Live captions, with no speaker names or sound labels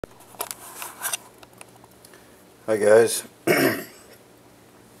Hi guys.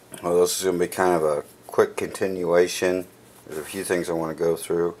 Well, this is going to be kind of a quick continuation. There's a few things I want to go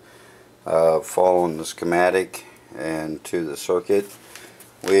through. Following the schematic and to the circuit.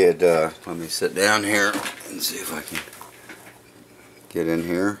 We had, let me sit down here and see if I can get in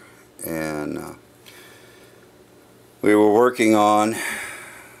here. And we were working on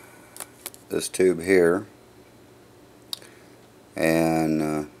this tube here.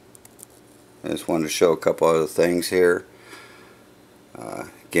 And I just wanted to show a couple other things here.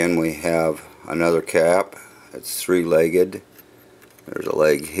 Again, we have another cap. It's three-legged. There's a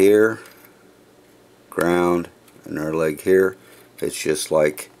leg here, ground, another leg here. It's just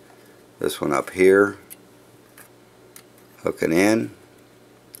like this one up here, hooking in.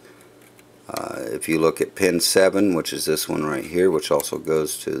 If you look at pin 7, which is this one right here, which also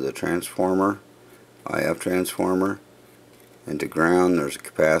goes to the transformer, IF transformer, into ground, there's a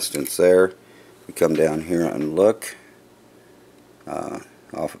capacitance there. We come down here and look.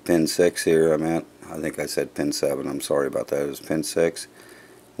 Off of pin 6 here, I think I said pin 7, I'm sorry about that, it was pin 6.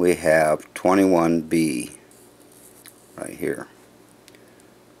 We have 21B right here.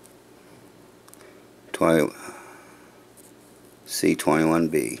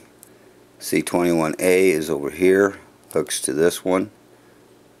 C21B. C21A is over here, hooks to this one.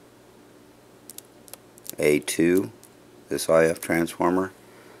 A2, this IF transformer,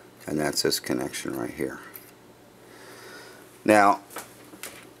 and that's this connection right here. Now,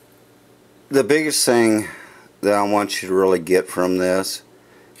 the biggest thing that I want you to really get from this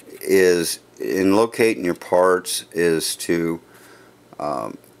is, in locating your parts, is to,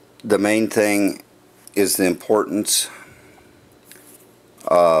 the main thing is the importance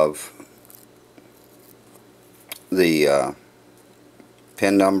of the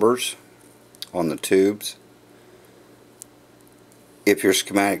pin numbers on the tubes. If your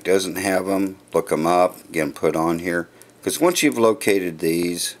schematic doesn't have them, look them up, get them put on here. Because once you've located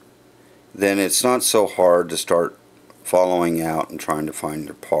these, then it's not so hard to start following out and trying to find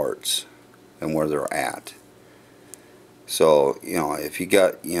your parts and where they're at. So, if you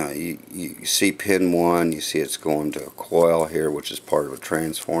got, you see pin 1, you see it's going to a coil here, which is part of a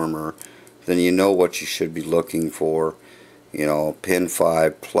transformer, then you know what you should be looking for. Pin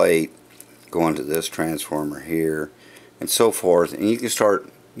 5 plate going to this transformer here, and so forth, and you can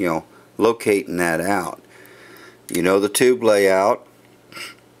start, locating that out. The tube layout.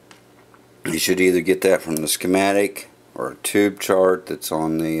 You should either get that from the schematic or a tube chart that's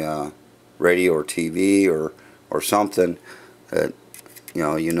on the radio or TV or something that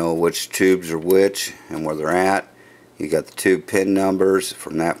you know which tubes are which and where they're at. You got the tube pin numbers.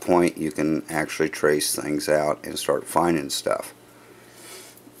 From that point you can actually trace things out and start finding stuff.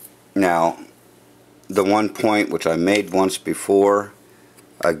 Now, the one point which I made once before,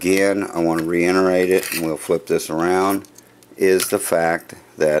 again I want to reiterate it, and we'll flip this around, is the fact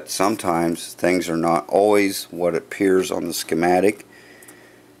that sometimes things are not always what appears on the schematic.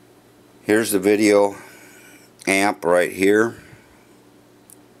 Here's the video amp right here,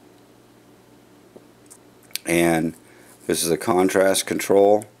 and this is a contrast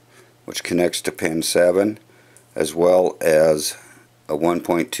control which connects to pin 7, as well as a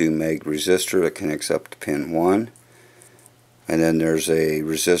 1.2 meg resistor that connects up to pin 1, and then there's a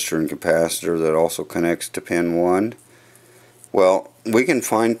resistor and capacitor that also connects to pin 1. Well, we can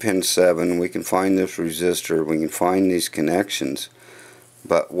find pin 7, we can find this resistor, we can find these connections,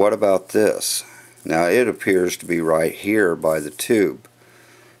 but what about this? Now, it appears to be right here by the tube.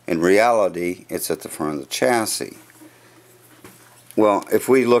 In reality, it's at the front of the chassis. Well, if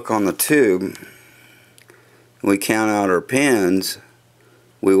we look on the tube and we count out our pins,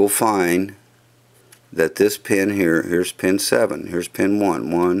 we will find that this pin here, here's pin 7, here's pin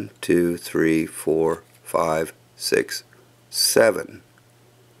 1, 1, 2, 3, 4, 5, 6, 7.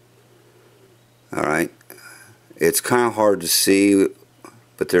 Alright, it's kind of hard to see,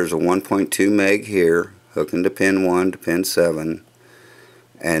 but there's a 1.2 meg here hooking to pin 1 to pin 7,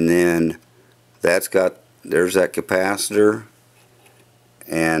 and then there's that capacitor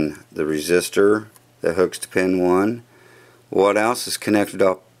and the resistor that hooks to pin 1. What else is connected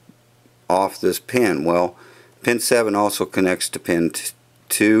up off this pin? Well, pin 7 also connects to pin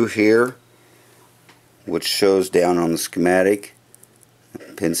 2 here, which shows down on the schematic.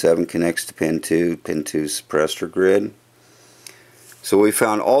 Pin 7 connects to pin 2, pin 2 suppressor grid. So we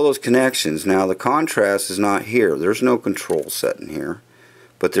found all those connections. Now the contrast is not here. There's no control set in here,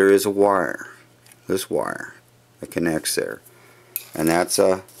 but there is a wire, this wire that connects there, and that's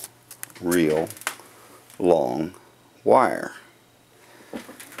a real long wire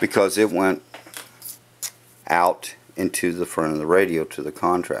because it went out into the front of the radio to the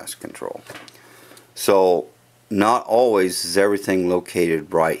contrast control. So not always is everything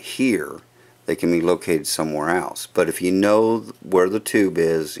located right here. They can be located somewhere else. But if you know where the tube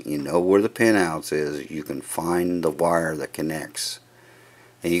is, you know where the pinouts is, you can find the wire that connects.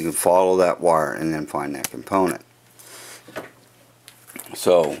 And you can follow that wire and then find that component.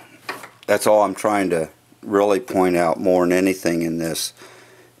 So that's all I'm trying to really point out more than anything in this,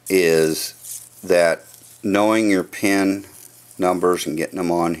 is that knowing your pin numbers and getting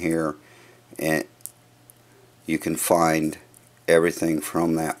them on here, and you can find everything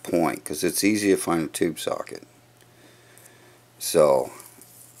from that point, because it's easy to find a tube socket. So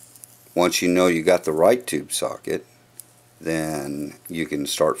once you know you got the right tube socket, then you can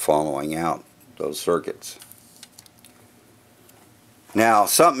start following out those circuits. Now,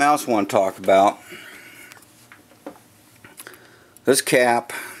 something else I want to talk about. This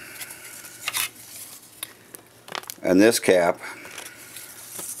cap and this cap,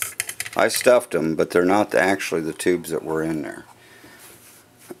 I stuffed them, but they're not actually the tubes that were in there.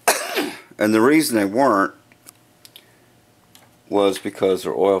 And the reason they weren't was because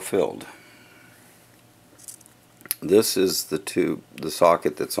they're oil filled. This is the tube, the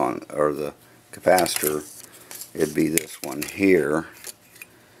socket that's on, or the capacitor. It'd be this one here,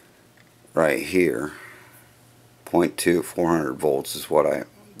 right here. 0.2 400 volts is what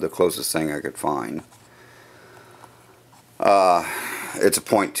the closest thing I could find. It's a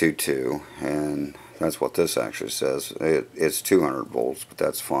 0.22, and that's what this actually says. It's 200 volts, but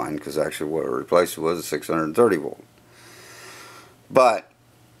that's fine, because actually what I replaced it was a 630 volt. But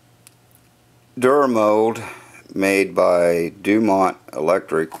Duramold, made by Dumont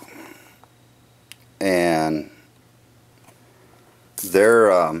Electric, and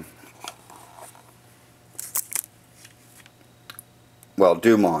they're well,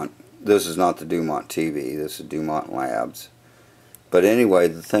 Dumont, this is not the Dumont TV, this is Dumont Labs. But anyway,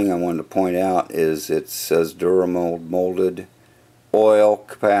 the thing I wanted to point out is it says Duramold molded oil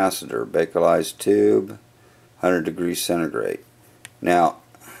capacitor, bakelized tube, 100 degrees centigrade. Now,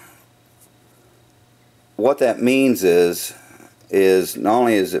 what that means is not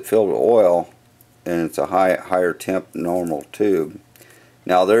only is it filled with oil, and it's a higher temp normal tube.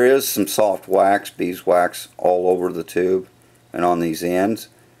 Now there is some soft wax, beeswax, all over the tube and on these ends,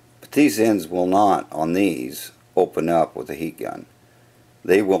 but these ends will not, on these, open up with a heat gun.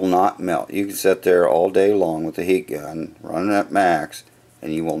 They will not melt. You can sit there all day long with a heat gun running at max,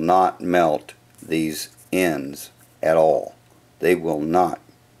 and you will not melt these ends at all. They will not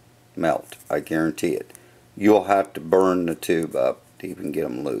melt, I guarantee it. You'll have to burn the tube up to even get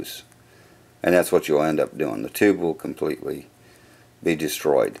them loose, and that's what you'll end up doing. The tube will completely be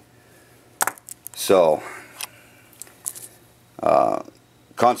destroyed. So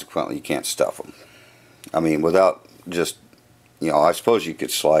consequently, you can't stuff them. I mean, without just, I suppose you could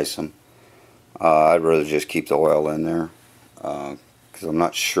slice them. I'd rather just keep the oil in there, because I'm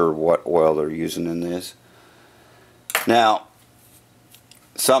not sure what oil they're using in this. Now,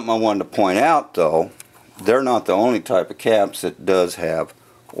 something I wanted to point out though, they're not the only type of caps that does have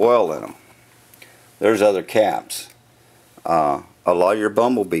oil in them. There's other caps. A lot of your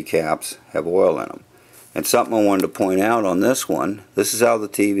Bumblebee caps have oil in them. And something I wanted to point out on this one, this is how the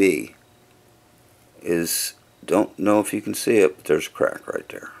TV is. Don't know if you can see it, but there's a crack right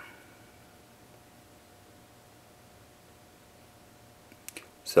there.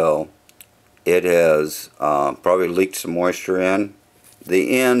 So it has probably leaked some moisture in.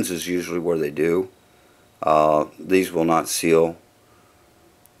 The ends is usually where they do. These will not seal.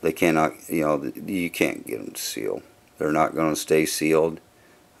 They cannot, you can't get them to seal. They're not going to stay sealed.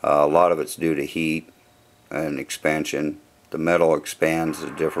 A lot of it's due to heat and expansion. The metal expands at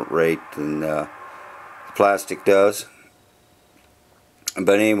a different rate than the plastic does.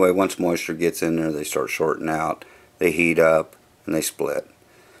 But anyway, once moisture gets in there, they start shorting out. They heat up and they split.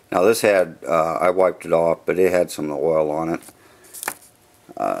 Now this had, I wiped it off, but it had some oil on it.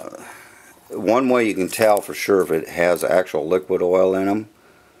 One way you can tell for sure if it has actual liquid oil in them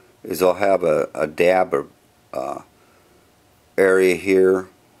is they'll have a dab or area here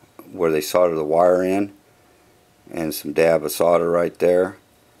where they solder the wire in, and some dab of solder right there.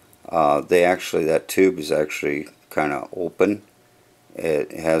 That tube is actually kind of open.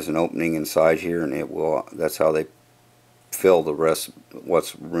 It has an opening inside here, and that's how they fill the rest,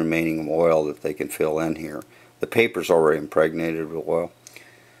 what's remaining of oil that they can fill in here. The paper's already impregnated with oil,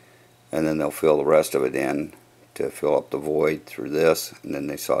 and then they'll fill the rest of it in to fill up the void through this, and then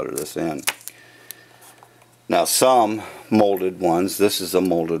they solder this in. Now some molded ones, this is a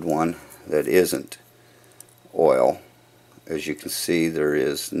molded one that isn't oil. As you can see, there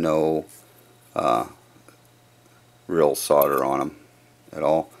is no real solder on them at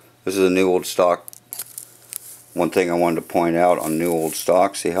all. This is a new old stock One thing I wanted to point out on new old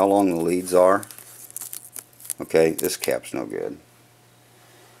stock, see how long the leads are? Okay, this cap's no good.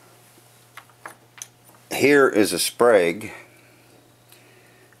 Here is a sprig.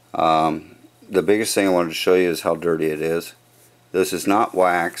 The biggest thing I wanted to show you is how dirty it is. This is not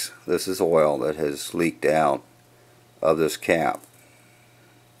wax, this is oil that has leaked out of this cap.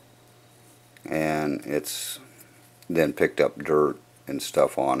 And it's then picked up dirt and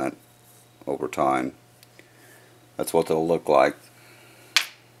stuff on it over time. That's what they'll look like.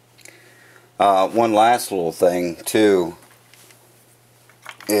 One last little thing too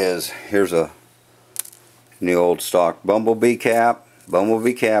is, here's a new old stock bumblebee cap.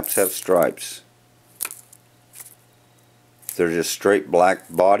 Bumblebee caps have stripes. They're just straight black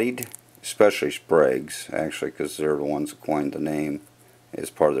bodied, especially sprigs, actually, because they're the ones that coined the name as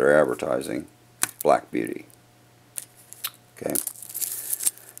part of their advertising. Black Beauty. Okay,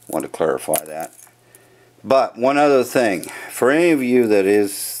 want to clarify that. But one other thing, for any of you that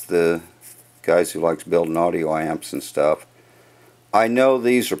is the guys who likes building audio amps and stuff, I know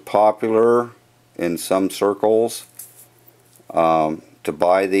these are popular in some circles, to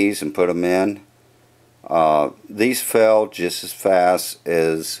buy these and put them in. These fail just as fast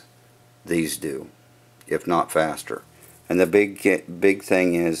as these do, if not faster. And the big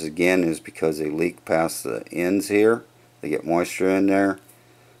thing is, again, is because they leak past the ends here. They get moisture in there,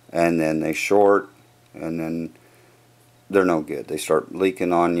 and then they short, and then they're no good. They start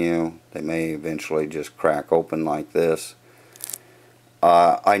leaking on you. They may eventually just crack open like this.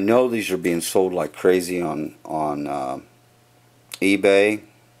 I know these are being sold like crazy on eBay.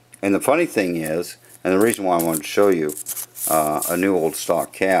 And the funny thing is, and the reason why I wanted to show you a new old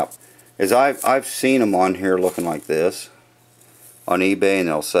stock cap, is I've seen them on here looking like this on eBay, and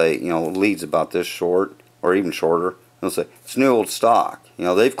they'll say, you know, leads about this short or even shorter. They'll say it's new old stock. You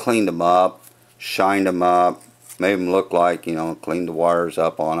know, they've cleaned them up, shined them up, made them look like, you know, cleaned the wires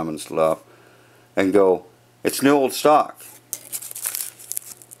up on them and stuff, and go, it's new old stock.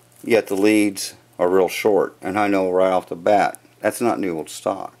 Yet the leads are real short, and I know right off the bat that's not new old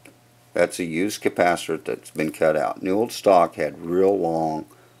stock. That's a used capacitor that's been cut out. New old stock had real long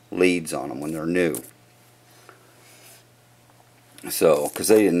leads on them when they're new. So, because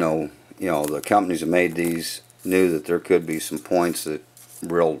they didn't know, you know, the companies that made these knew that there could be some points that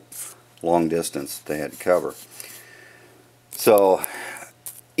real long distance they had to cover. So,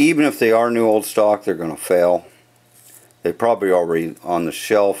 even if they are new old stock, they're going to fail. They probably already on the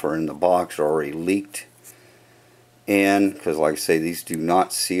shelf or in the box are already leaked in, because like I say, these do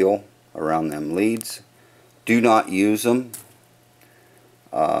not seal around them leads. Do not use them.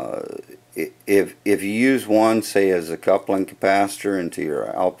 If you use one, say as a coupling capacitor into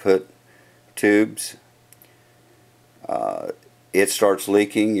your output tubes, it starts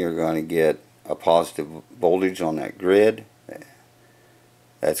leaking, you're going to get a positive voltage on that grid.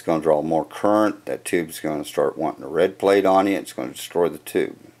 That's going to draw more current. That tube's going to start wanting a red plate on you. It's going to destroy the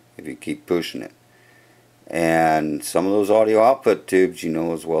tube if you keep pushing it. And some of those audio output tubes, you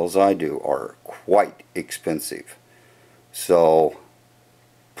know as well as I do, are quite expensive. So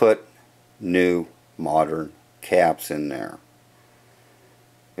put new modern caps in there.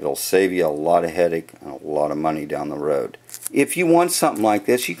 It'll save you a lot of headache and a lot of money down the road. If you want something like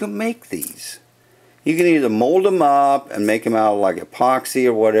this, you can make these. You can either mold them up and make them out of like epoxy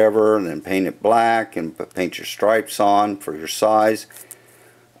or whatever, and then paint it black and paint your stripes on for your size.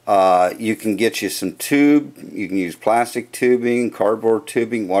 You can get you some tube. You can use plastic tubing, cardboard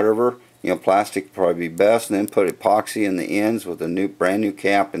tubing, whatever. You know, plastic would probably be best, and then put epoxy in the ends with a brand new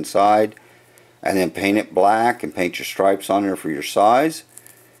cap inside, and then paint it black and paint your stripes on there for your size.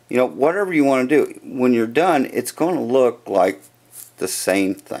 You know, whatever you want to do. When you're done, it's going to look like the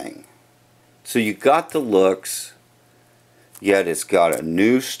same thing. So you got the looks, yet it's got a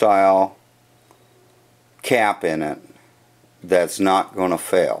new style cap in it that's not going to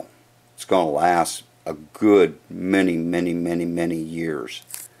fail. It's going to last a good many years.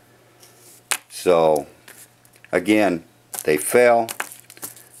 So again, they fail,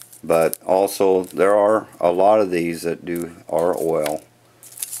 but also there are a lot of these that are oil.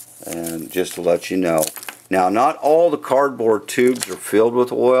 And just to let you know, now not all the cardboard tubes are filled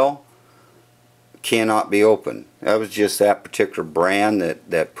with oil. Cannot be opened. That was just that particular brand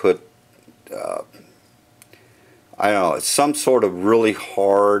that put I don't know, it's some sort of really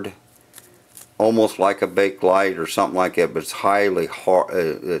hard, almost like a Bakelite or something like that, but it's highly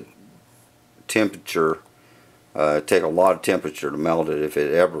hard temperature. Take a lot of temperature to melt it, if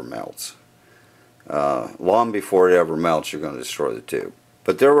it ever melts. Long before it ever melts, you're going to destroy the tube.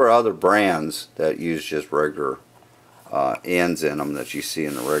 But there were other brands that use just regular ends in them that you see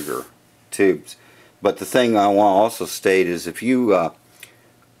in the regular tubes. But the thing I want to also state is if you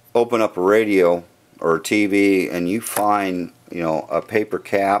open up a radio or a TV and you find, you know, a paper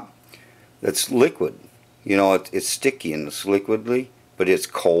cap that's liquid, you know, it's sticky and it's liquidly, but it's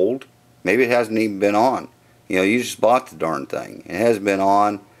cold. Maybe it hasn't even been on. You know, you just bought the darn thing. It hasn't been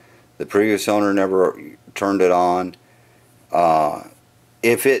on. The previous owner never turned it on.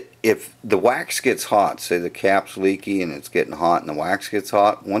 If the wax gets hot, say the cap's leaky and it's getting hot and the wax gets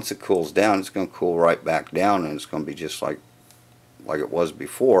hot, once it cools down, it's going to cool right back down and it's going to be just like it was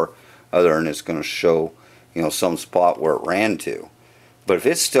before, other than it's going to show, you know, some spot where it ran to. But if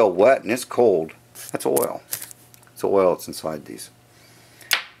it's still wet and it's cold, that's oil. It's oil that's inside these.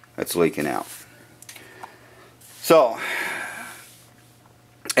 That's leaking out. So,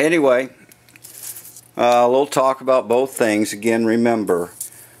 anyway, a little talk about both things. Again, remember,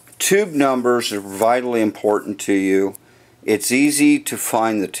 tube numbers are vitally important to you. It's easy to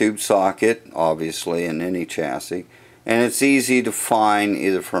find the tube socket, obviously, in any chassis. And it's easy to find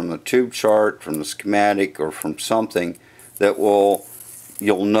either from the tube chart, from the schematic, or from something that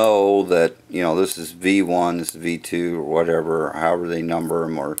you'll know that, you know, this is V1, this is V2, or whatever, however they number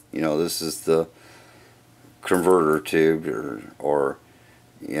them, or, you know, this is the converter tube, or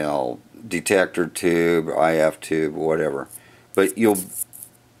you know, detector tube, IF tube, whatever. But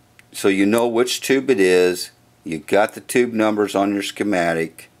so you know which tube it is, you got the tube numbers on your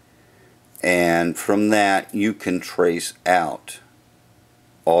schematic, and from that you can trace out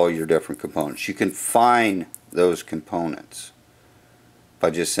all your different components. You can find those components by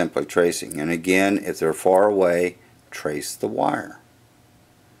just simply tracing. And again, if they're far away, trace the wire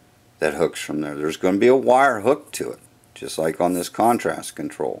that hooks from there. There's going to be a wire hooked to it, just like on this contrast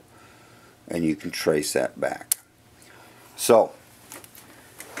control, and you can trace that back. So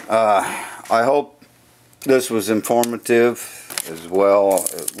I hope this was informative as well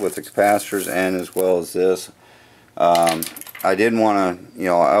with the capacitors and as well as this. I didn't want to, you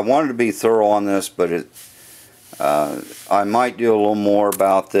know, I wanted to be thorough on this, but I might do a little more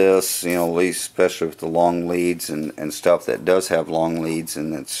about this, you know, at least especially with the long leads and stuff that does have long leads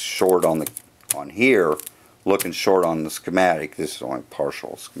and it's short on here, looking short on the schematic. This is only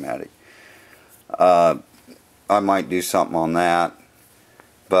partial schematic. I might do something on that,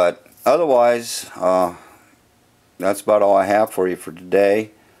 but otherwise that's about all I have for you for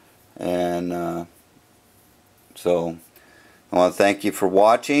today. And so I want to thank you for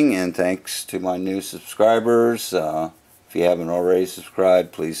watching, and thanks to my new subscribers. If you haven't already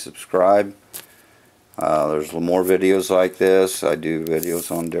subscribed, please subscribe. There's more videos like this. I do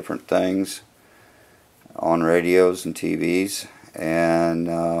videos on different things, on radios and TVs. And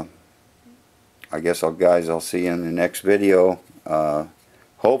I guess I'll see you in the next video.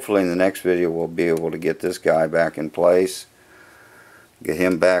 Hopefully in the next video we'll be able to get this guy back in place, get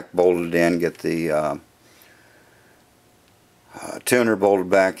him back bolted in, get the tuner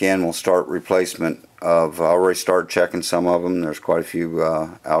bolted back in. We'll start replacement of, I already started checking some of them. There's quite a few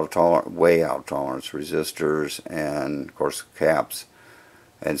way out of tolerance resistors, and of course caps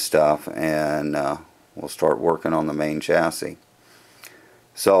and stuff, and we'll start working on the main chassis.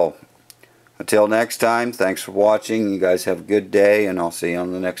 So until next time, thanks for watching. You guys have a good day, and I'll see you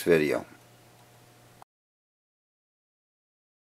on the next video.